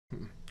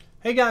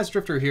Hey guys,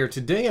 Drifter here.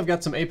 Today I've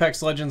got some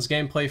Apex Legends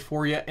gameplay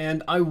for you,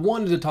 and I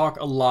wanted to talk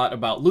a lot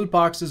about loot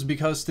boxes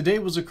because today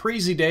was a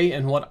crazy day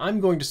in what I'm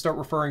going to start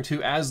referring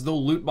to as the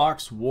loot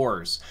box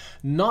wars.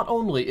 Not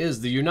only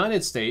is the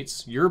United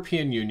States,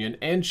 European Union,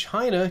 and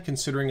China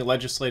considering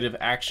legislative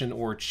action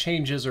or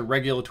changes or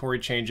regulatory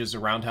changes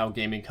around how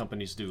gaming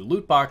companies do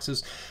loot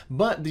boxes,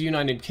 but the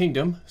United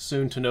Kingdom,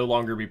 soon to no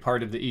longer be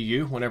part of the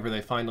EU whenever they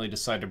finally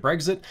decide to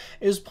Brexit,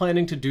 is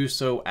planning to do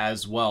so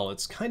as well.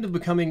 It's kind of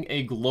becoming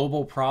a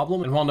global problem.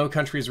 And while no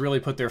country's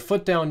really put their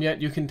foot down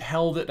yet, you can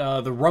tell that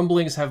the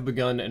rumblings have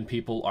begun and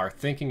people are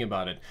thinking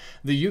about it.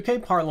 The UK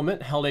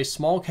Parliament held a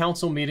small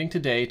council meeting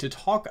today to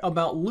talk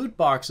about loot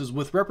boxes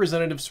with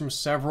representatives from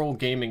several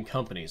gaming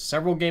companies.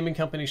 Several gaming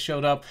companies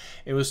showed up.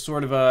 It was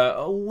sort of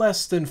a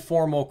less than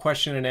formal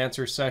question and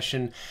answer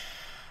session.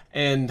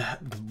 And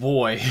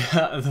boy,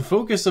 the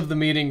focus of the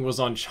meeting was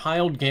on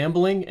child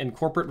gambling and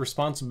corporate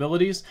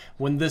responsibilities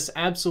when this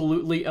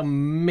absolutely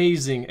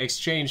amazing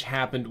exchange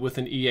happened with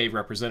an EA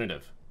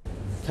representative.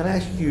 Can I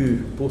ask you,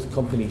 both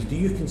companies, do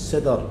you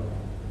consider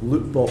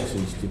loot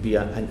boxes to be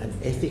an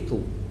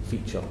ethical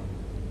feature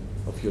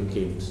of your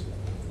games?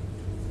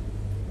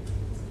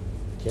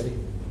 Kerry?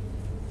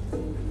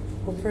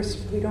 Well, first,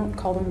 we don't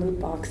call them loot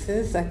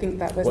boxes. I think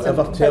that was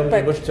whatever term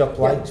you wish to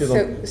apply to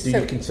them. Do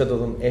you consider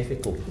them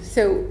ethical?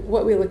 So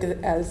what we look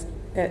at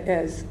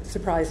as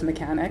surprise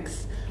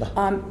mechanics,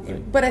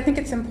 right. But I think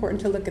it's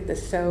important to look at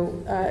this.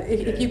 So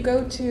if you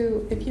go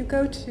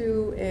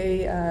to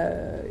a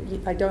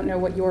I don't know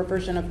what your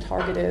version of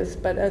Target is,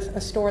 but a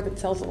store that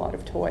sells a lot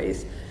of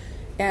toys,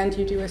 and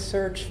you do a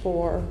search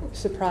for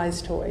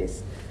surprise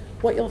toys,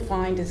 what you'll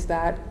find is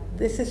that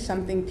this is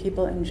something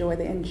people enjoy.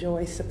 They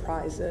enjoy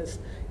surprises.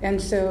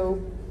 And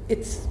so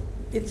it's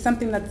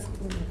something that's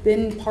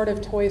been part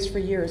of toys for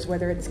years,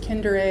 whether it's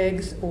Kinder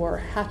Eggs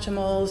or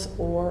Hatchimals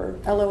or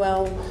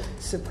LOL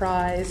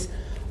Surprise.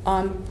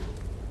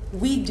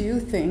 We do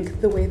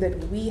think the way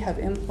that we have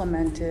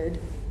implemented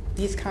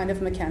these kind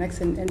of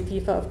mechanics, and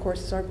FIFA, of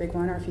course, is our big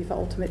one, our FIFA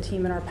Ultimate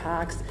Team and our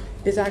packs,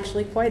 is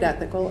actually quite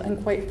ethical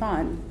and quite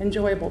fun,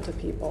 enjoyable to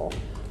people.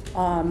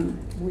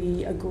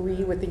 We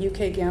agree with the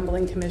UK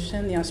Gambling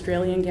Commission, the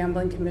Australian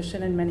Gambling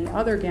Commission, and many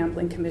other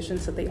gambling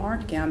commissions that they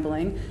aren't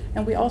gambling,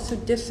 and we also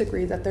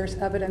disagree that there's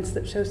evidence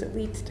that shows it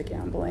leads to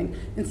gambling.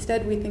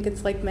 Instead, we think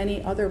it's like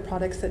many other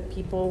products that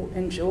people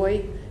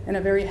enjoy in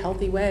a very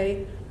healthy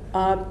way,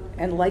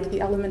 and like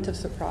the element of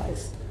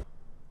surprise.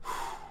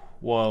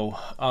 Whoa.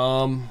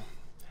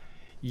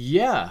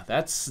 Yeah,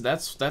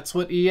 that's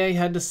what EA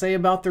had to say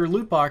about their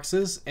loot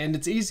boxes, and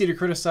it's easy to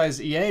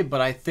criticize EA, but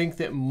I think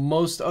that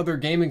most other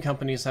gaming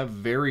companies have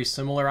very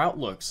similar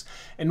outlooks.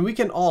 And we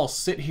can all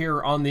sit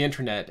here on the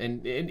internet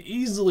and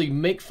easily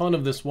make fun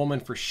of this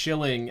woman for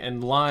shilling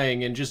and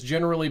lying and just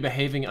generally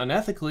behaving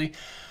unethically,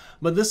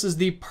 but this is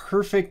the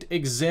perfect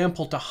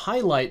example to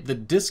highlight the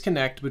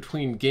disconnect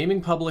between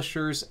gaming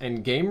publishers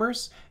and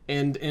gamers,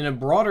 and in a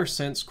broader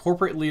sense,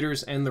 corporate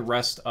leaders and the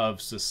rest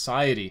of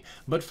society.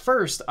 But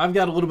first, I've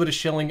got a little bit of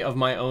shilling of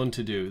my own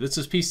to do. This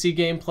is PC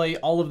gameplay.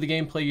 All of the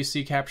gameplay you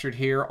see captured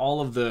here, all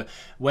of the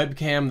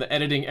webcam, the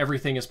editing,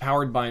 everything is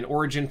powered by an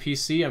Origin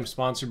PC. I'm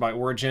sponsored by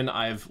Origin.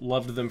 I've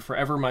loved them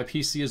forever. My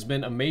PC has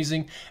been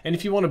amazing. And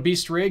if you want a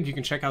beast rig, you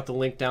can check out the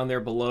link down there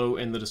below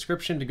in the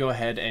description to go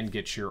ahead and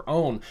get your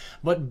own.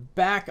 But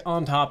back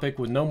on topic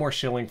with no more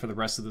shilling for the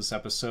rest of this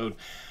episode.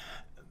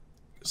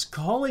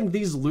 Calling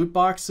these loot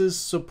boxes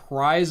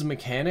surprise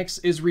mechanics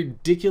is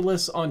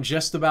ridiculous on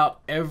just about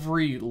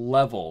every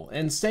level,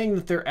 and saying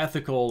that they're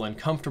ethical and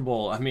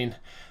comfortable, I mean,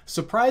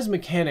 surprise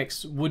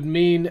mechanics would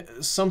mean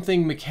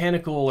something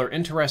mechanical or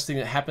interesting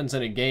that happens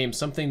in a game,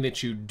 something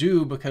that you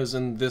do, because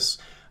in this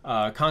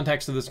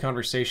context of this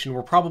conversation,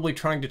 we're probably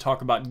trying to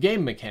talk about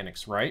game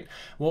mechanics, right?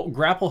 Well,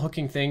 grapple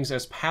hooking things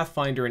as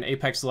Pathfinder in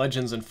Apex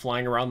Legends and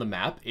flying around the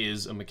map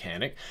is a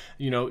mechanic.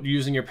 You know,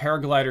 using your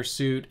paraglider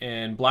suit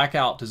and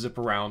Blackout to zip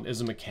around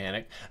is a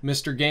mechanic.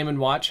 Mr. Game &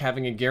 Watch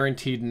having a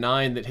guaranteed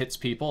 9 that hits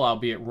people,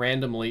 albeit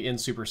randomly in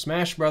Super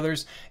Smash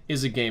Bros.,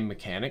 is a game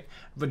mechanic.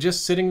 But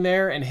just sitting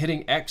there and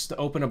hitting X to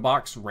open a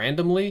box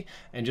randomly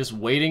and just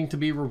waiting to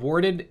be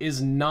rewarded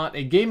is not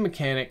a game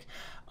mechanic,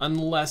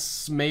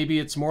 unless maybe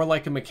it's more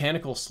like a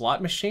mechanical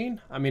slot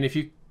machine. I mean, if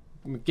you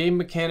game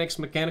mechanics,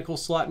 mechanical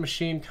slot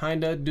machine,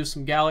 kinda do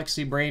some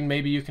galaxy brain,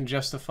 maybe you can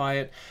justify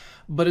it.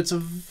 But it's a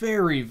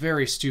very,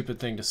 very stupid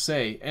thing to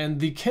say.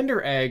 And the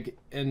Kinder Egg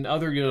and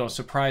other,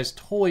 surprise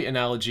toy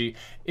analogy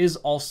is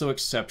also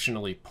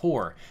exceptionally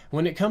poor.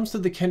 When it comes to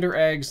the Kinder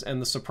Eggs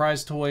and the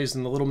surprise toys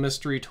and the little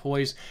mystery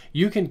toys,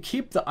 you can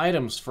keep the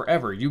items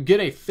forever. You get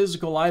a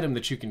physical item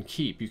that you can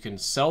keep. You can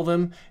sell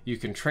them, you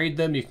can trade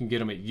them, you can get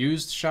them at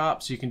used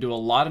shops, you can do a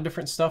lot of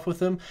different stuff with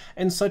them,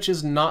 and such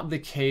is not the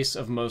case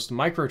of most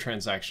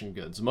microtransaction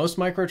goods. Most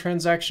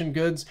microtransaction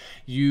goods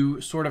you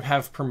sort of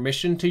have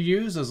permission to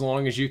use as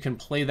long as you can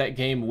play that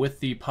game with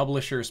the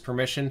publisher's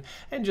permission,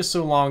 and just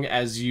so long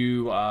as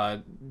you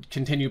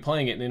continue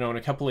playing it. In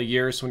a couple of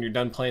years when you're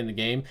done playing the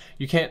game,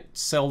 you can't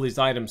sell these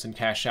items and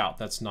cash out.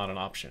 That's not an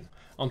option.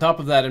 On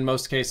top of that, in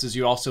most cases,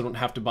 you also don't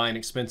have to buy an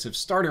expensive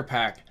starter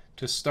pack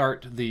to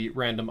start the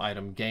random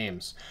item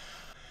games.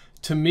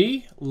 To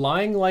me,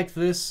 lying like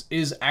this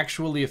is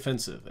actually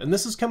offensive, and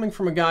this is coming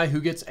from a guy who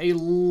gets a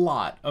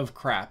lot of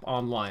crap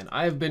online.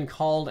 I have been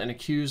called and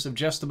accused of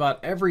just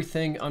about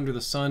everything under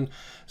the sun,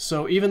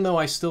 so even though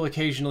I still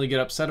occasionally get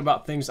upset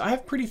about things, I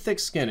have pretty thick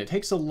skin. It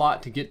takes a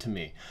lot to get to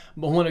me.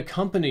 But when a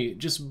company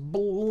just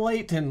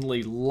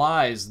blatantly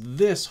lies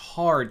this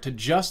hard to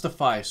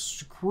justify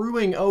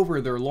screwing over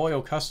their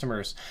loyal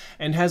customers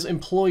and has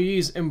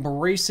employees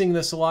embracing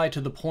this lie to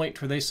the point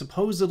where they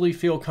supposedly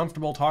feel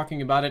comfortable talking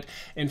about it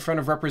in front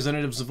of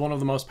representatives of one of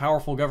the most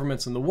powerful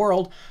governments in the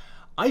world,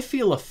 I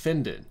feel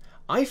offended.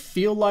 I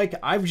feel like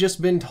I've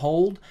just been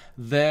told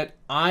that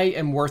I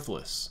am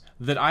worthless,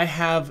 that I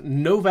have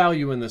no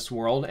value in this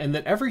world, and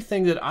that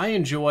everything that I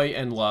enjoy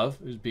and love,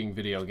 as being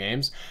video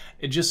games,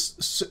 it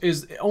just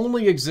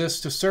only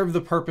exists to serve the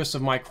purpose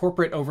of my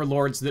corporate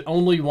overlords that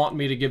only want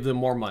me to give them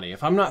more money.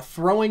 If I'm not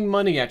throwing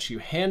money at you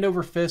hand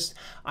over fist,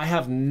 I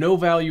have no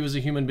value as a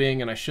human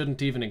being and I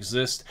shouldn't even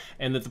exist,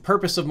 and that the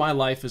purpose of my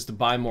life is to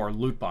buy more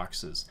loot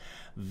boxes.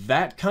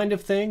 That kind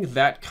of thing,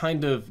 that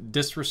kind of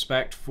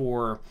disrespect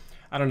for,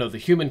 I don't know, the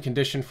human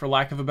condition, for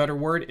lack of a better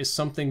word, is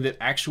something that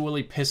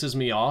actually pisses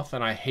me off,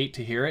 and I hate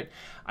to hear it.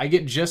 I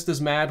get just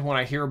as mad when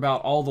I hear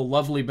about all the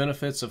lovely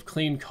benefits of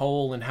clean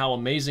coal and how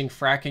amazing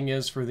fracking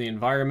is for the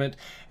environment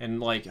and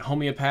like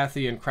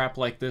homeopathy and crap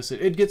like this.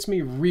 It gets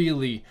me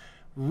really,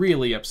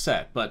 really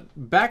upset. But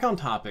back on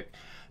topic.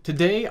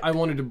 Today, I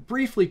wanted to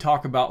briefly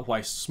talk about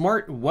why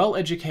smart,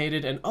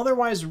 well-educated, and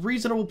otherwise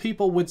reasonable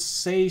people would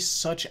say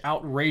such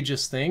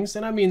outrageous things.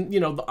 And I mean, you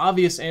know, the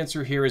obvious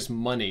answer here is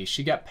money.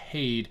 She got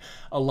paid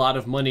a lot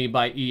of money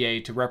by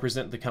EA to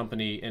represent the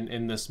company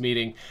in this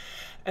meeting.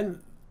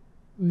 And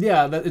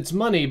yeah, it's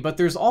money, but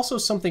there's also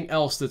something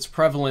else that's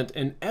prevalent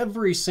in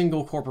every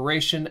single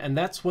corporation, and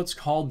that's what's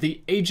called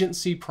the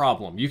agency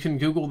problem. You can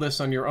Google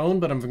this on your own,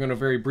 but I'm going to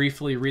very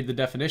briefly read the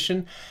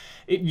definition.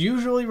 It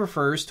usually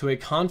refers to a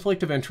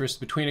conflict of interest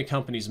between a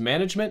company's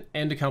management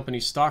and a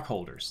company's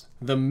stockholders.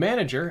 The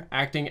manager,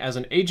 acting as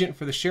an agent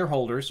for the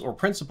shareholders or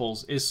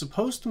principals, is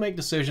supposed to make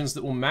decisions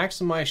that will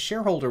maximize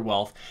shareholder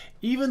wealth,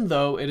 even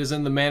though it is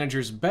in the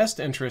manager's best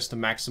interest to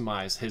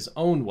maximize his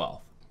own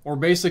wealth. Or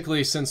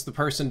basically, since the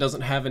person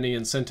doesn't have any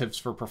incentives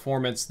for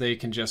performance, they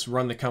can just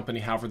run the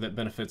company however that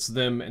benefits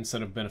them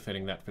instead of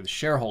benefiting that for the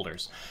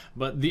shareholders.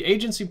 But the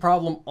agency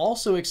problem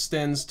also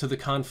extends to the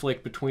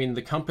conflict between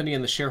the company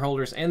and the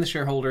shareholders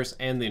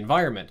and the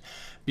environment,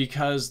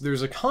 because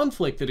there's a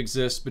conflict that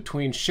exists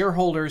between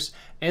shareholders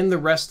and the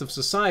rest of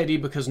society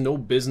because no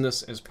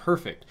business is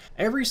perfect.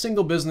 Every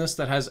single business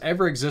that has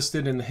ever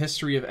existed in the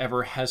history of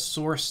ever has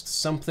sourced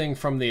something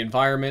from the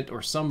environment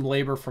or some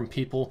labor from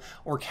people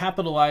or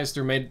capitalized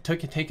or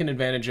taken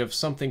advantage of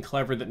something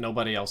clever that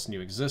nobody else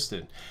knew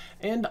existed.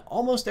 And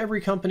almost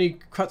every company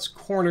cuts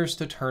corners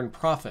to turn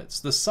profits.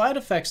 The side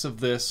effects of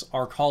this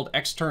are called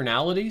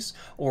externalities,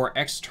 or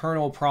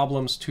external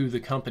problems to the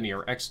company,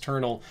 or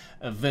external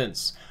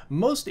events.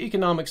 Most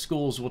economic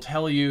schools will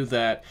tell you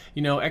that,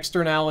 you know,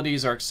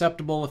 externalities are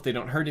acceptable if they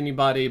don't hurt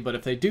anybody, but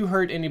if they do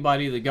hurt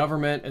anybody, the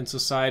government and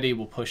society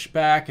will push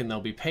back and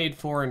they'll be paid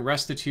for and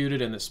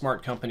restituted, and that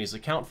smart companies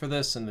account for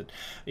this, and that,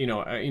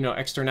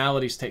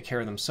 externalities take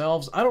care of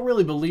themselves. I don't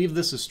really believe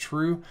this is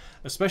true,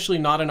 especially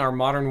not in our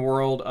modern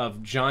world of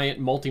giant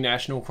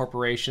multinational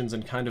corporations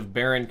and kind of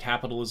barren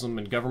capitalism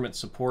and government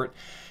support.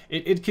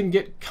 It can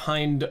get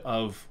kind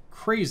of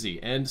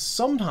crazy, and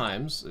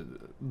sometimes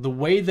the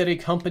way that a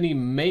company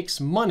makes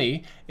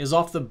money is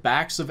off the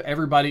backs of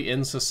everybody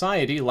in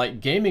society, like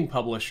gaming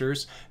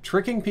publishers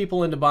tricking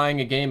people into buying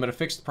a game at a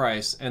fixed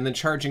price and then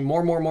charging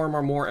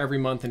more every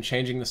month and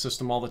changing the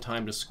system all the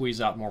time to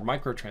squeeze out more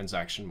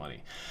microtransaction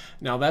money.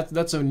 Now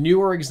that's a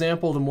newer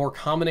example. The more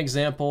common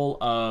example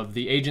of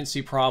the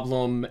agency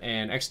problem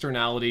and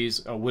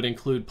externalities would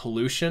include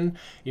pollution.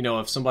 You know,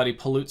 if somebody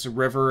pollutes a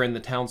river and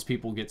the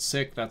townspeople get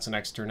sick, that's an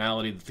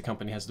externality that the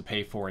company has to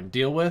pay for and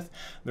deal with.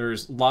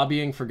 There's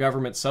lobbying for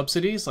government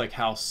subsidies, like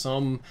how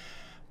some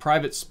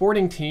private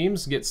sporting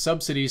teams get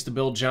subsidies to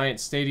build giant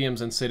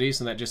stadiums in cities,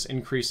 and that just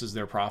increases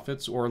their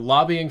profits. Or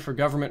lobbying for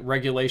government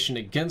regulation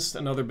against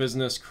another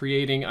business,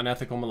 creating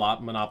unethical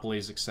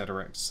monopolies,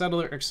 etc.,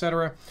 etc.,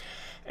 etc.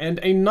 And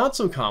a not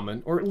so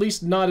common, or at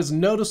least not as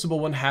noticeable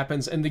one,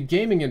 happens in the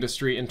gaming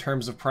industry in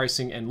terms of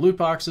pricing and loot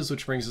boxes,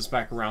 which brings us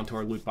back around to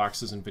our loot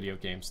boxes and video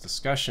games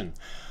discussion.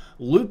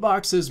 Loot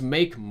boxes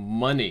make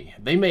money.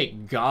 They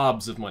make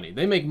gobs of money.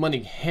 They make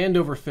money hand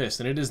over fist,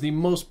 and it is the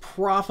most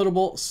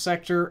profitable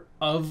sector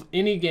of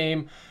any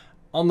game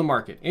on the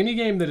market. Any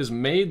game that is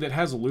made that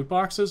has loot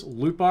boxes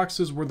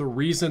were the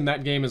reason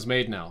that game is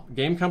made now.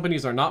 Game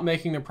companies are not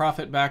making their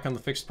profit back on the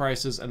fixed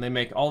prices, and they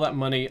make all that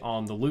money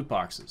on the loot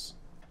boxes.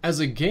 As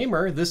a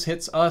gamer, this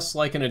hits us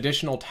like an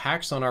additional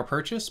tax on our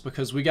purchase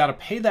because we got to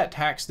pay that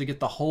tax to get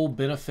the whole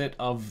benefit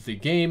of the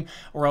game,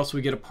 or else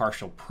we get a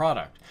partial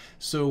product.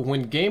 So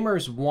when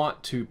gamers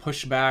want to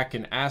push back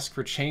and ask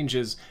for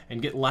changes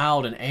and get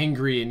loud and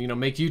angry and,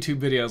 make YouTube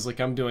videos like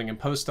I'm doing and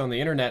post on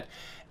the internet,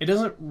 it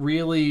doesn't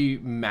really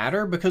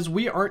matter because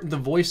we aren't the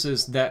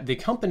voices that the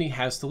company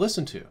has to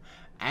listen to.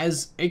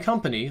 As a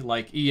company,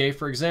 like EA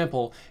for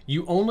example,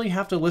 you only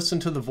have to listen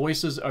to the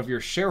voices of your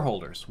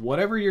shareholders.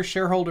 Whatever your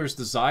shareholders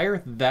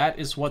desire, that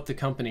is what the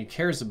company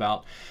cares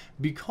about,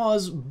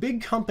 because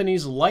big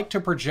companies like to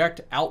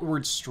project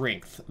outward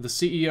strength. The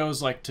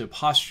CEOs like to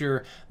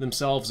posture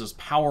themselves as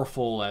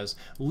powerful, as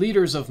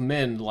leaders of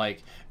men,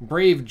 like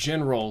brave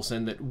generals,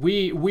 and that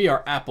we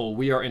are Apple,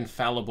 we are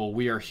infallible,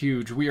 we are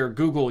huge, we are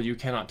Google, you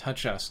cannot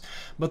touch us.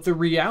 But the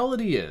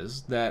reality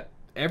is that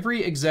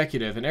every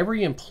executive and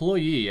every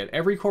employee at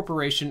every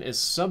corporation is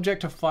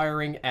subject to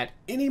firing at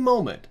any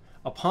moment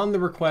upon the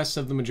request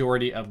of the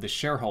majority of the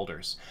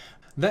shareholders.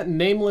 That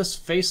nameless,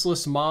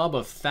 faceless mob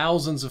of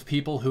thousands of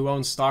people who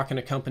own stock in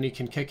a company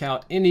can kick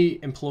out any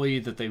employee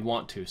that they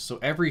want to. So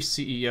every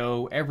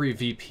CEO, every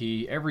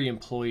VP, every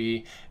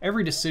employee,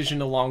 every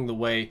decision along the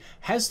way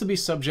has to be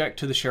subject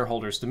to the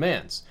shareholders'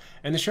 demands.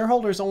 And the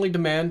shareholders only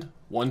demand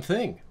one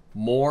thing: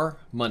 more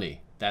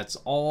money. That's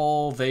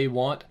all they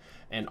want.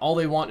 And all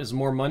they want is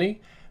more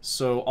money,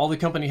 so all the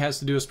company has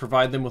to do is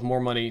provide them with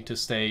more money to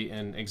stay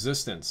in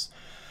existence.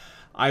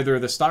 Either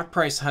the stock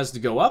price has to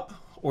go up,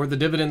 or the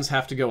dividends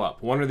have to go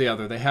up. One or the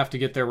other. They have to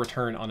get their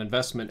return on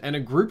investment. And a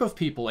group of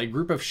people, a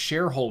group of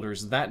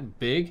shareholders that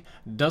big,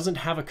 doesn't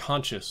have a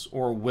conscience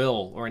or a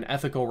will or an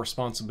ethical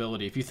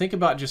responsibility. If you think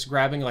about just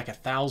grabbing like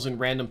 1,000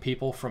 random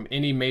people from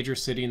any major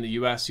city in the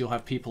US, you'll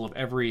have people of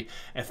every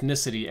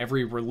ethnicity,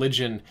 every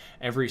religion,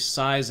 every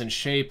size and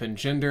shape and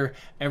gender,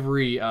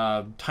 every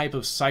type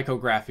of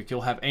psychographic.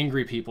 You'll have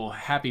angry people,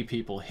 happy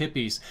people,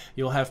 hippies.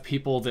 You'll have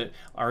people that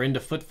are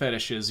into foot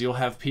fetishes. You'll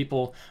have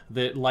people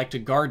that like to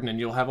garden, and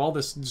you'll have all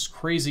this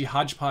crazy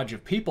hodgepodge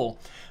of people.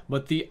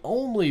 But the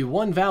only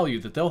one value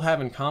that they'll have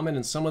in common,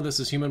 and some of this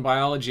is human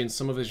biology and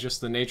some of it is just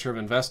the nature of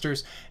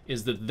investors,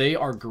 is that they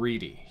are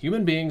greedy.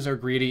 Human beings are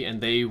greedy and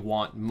they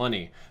want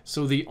money.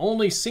 So the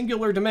only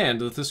singular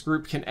demand that this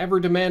group can ever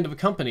demand of a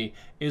company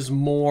is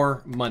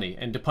more money,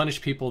 and to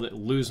punish people that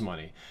lose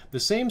money. The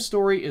same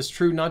story is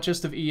true not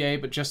just of EA,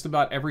 but just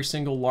about every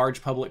single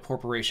large public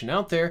corporation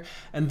out there,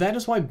 and that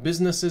is why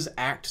businesses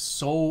act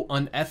so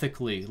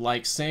unethically,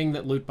 like saying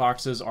that loot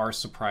boxes are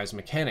surprise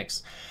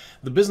mechanics.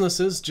 The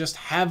businesses just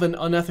have an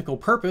unethical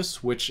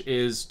purpose, which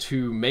is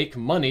to make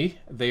money.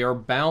 They are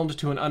bound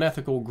to an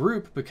unethical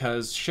group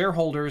because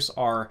shareholders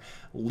are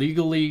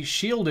legally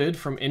shielded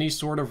from any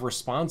sort of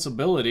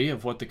responsibility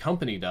of what the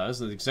company does.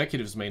 The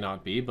executives may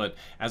not be, but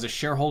as a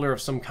shareholder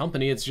of some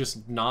company, it's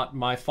just not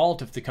my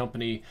fault if the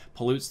company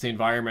pollutes the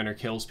environment or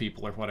kills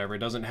people or whatever. It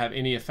doesn't have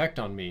any effect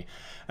on me.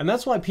 And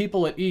that's why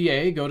people at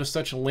EA go to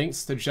such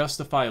lengths to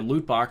justify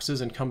loot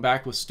boxes and come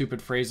back with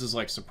stupid phrases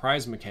like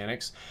surprise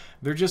mechanics.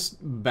 They're just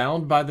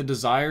bound by the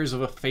desires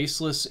of a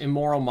faceless,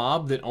 immoral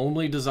mob that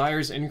only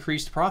desires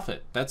increased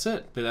profit. That's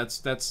it.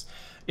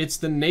 It's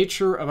the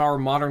nature of our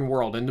modern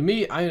world. And to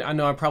me, I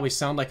know I probably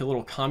sound like a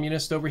little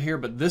communist over here,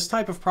 but this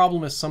type of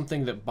problem is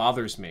something that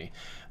bothers me.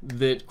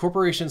 That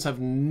corporations have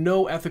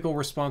no ethical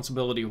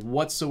responsibility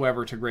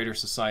whatsoever to greater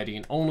society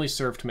and only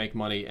serve to make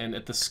money. And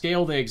at the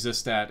scale they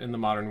exist at in the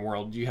modern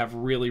world, you have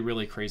really,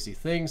 really crazy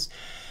things.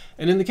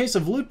 And in the case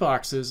of loot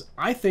boxes,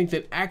 I think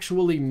that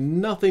actually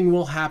nothing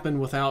will happen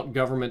without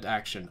government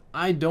action.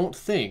 I don't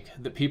think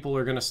that people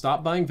are going to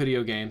stop buying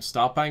video games,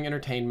 stop buying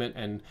entertainment,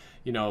 and,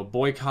 you know,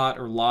 boycott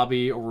or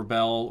lobby or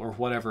rebel or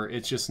whatever.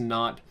 It's just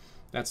not,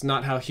 that's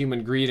not how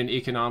human greed and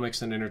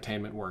economics and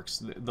entertainment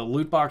works. The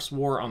loot box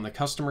war on the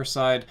customer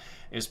side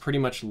is pretty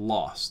much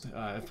lost.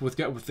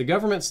 If the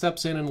government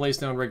steps in and lays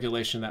down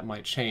regulation, that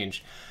might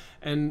change.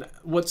 And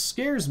what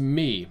scares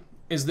me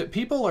is that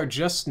people are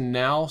just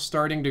now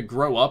starting to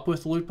grow up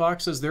with loot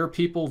boxes. There are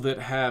people that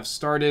have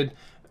started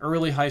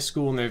early high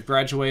school and they've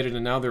graduated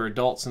and now they're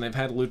adults and they've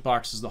had loot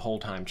boxes the whole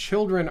time.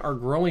 Children are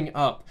growing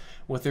up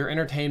with their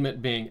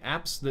entertainment being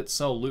apps that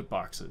sell loot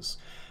boxes.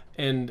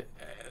 And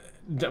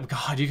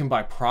God, you can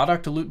buy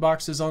product loot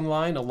boxes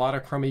online. A lot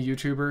of crummy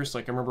YouTubers,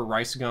 like I remember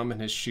Rice Gum and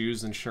his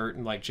shoes and shirt,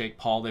 and like Jake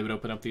Paul, they would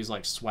open up these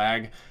like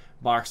swag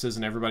boxes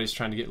and everybody's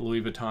trying to get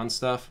Louis Vuitton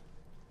stuff.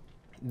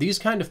 These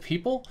kind of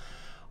people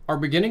are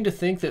beginning to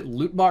think that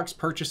loot box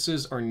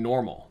purchases are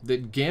normal,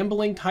 that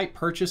gambling type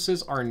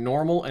purchases are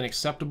normal and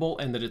acceptable,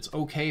 and that it's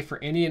okay for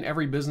any and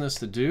every business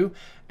to do,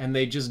 and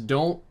they just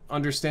don't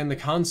understand the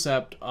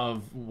concept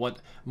of what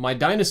my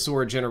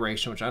dinosaur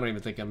generation, which I don't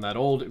even think I'm that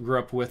old, grew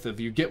up with, of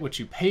you get what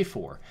you pay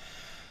for.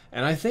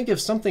 And I think if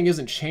something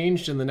isn't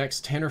changed in the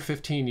next 10 or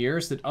 15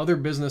 years, that other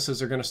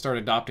businesses are going to start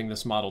adopting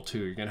this model too.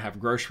 You're going to have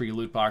grocery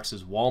loot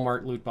boxes,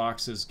 Walmart loot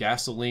boxes,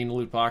 gasoline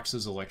loot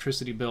boxes,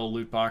 electricity bill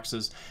loot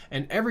boxes,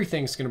 and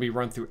everything's going to be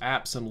run through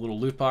apps and little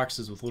loot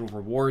boxes with little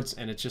rewards.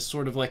 And it's just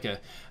sort of like a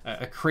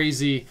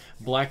crazy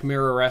Black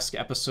Mirror-esque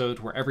episode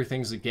where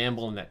everything's a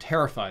gamble, and that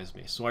terrifies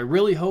me. So I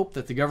really hope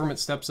that the government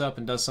steps up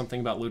and does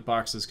something about loot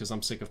boxes, because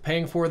I'm sick of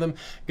paying for them.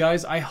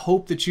 Guys, I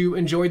hope that you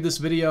enjoyed this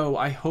video.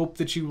 I hope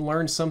that you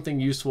learned something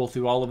useful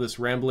through all of this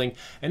rambling.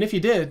 And if you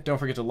did, don't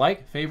forget to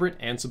like, favorite,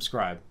 and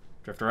subscribe.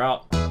 Drifter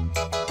out.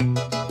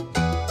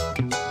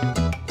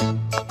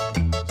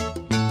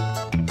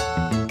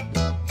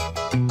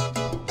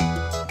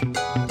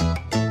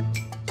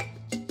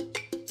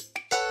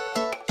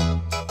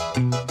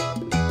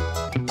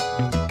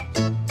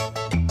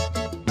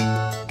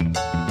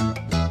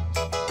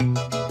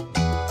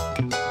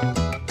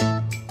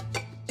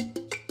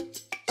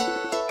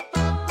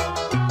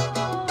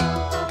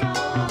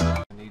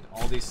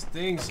 These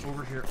things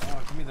over here.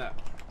 Oh, give me that.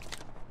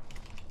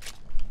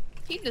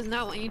 He does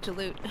not want you to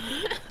loot.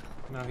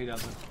 No, he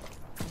doesn't.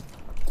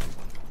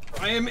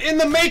 I am in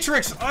the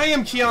Matrix! I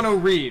am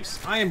Keanu Reeves.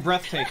 I am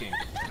breathtaking.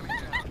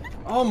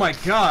 Oh my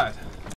god.